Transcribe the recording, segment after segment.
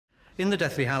In the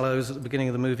Deathly Hallows, at the beginning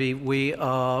of the movie, we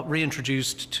are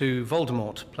reintroduced to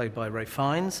Voldemort, played by Ralph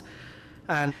Fiennes,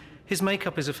 and his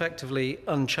makeup is effectively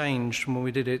unchanged from when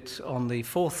we did it on the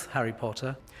fourth Harry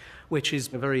Potter, which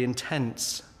is a very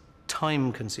intense,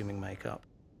 time-consuming makeup.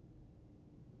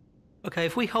 Okay,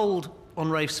 if we hold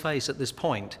on Ralph's face at this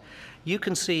point, you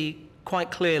can see quite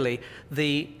clearly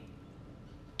the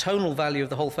tonal value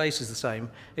of the whole face is the same,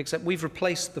 except we've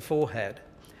replaced the forehead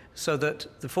so that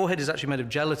the forehead is actually made of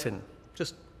gelatin,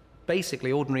 just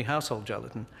basically ordinary household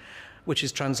gelatin, which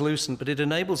is translucent, but it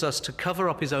enables us to cover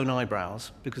up his own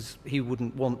eyebrows because he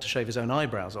wouldn't want to shave his own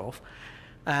eyebrows off.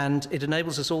 And it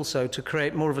enables us also to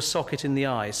create more of a socket in the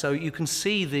eye. So you can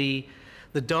see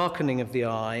the darkening of the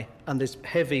eye and this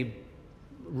heavy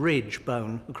ridge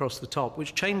bone across the top,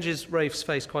 which changes Ralph's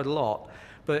face quite a lot,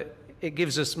 but it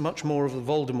gives us much more of the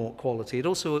Voldemort quality. It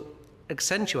also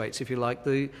accentuates, if you like,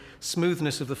 the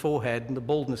smoothness of the forehead and the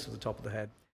baldness of the top of the head.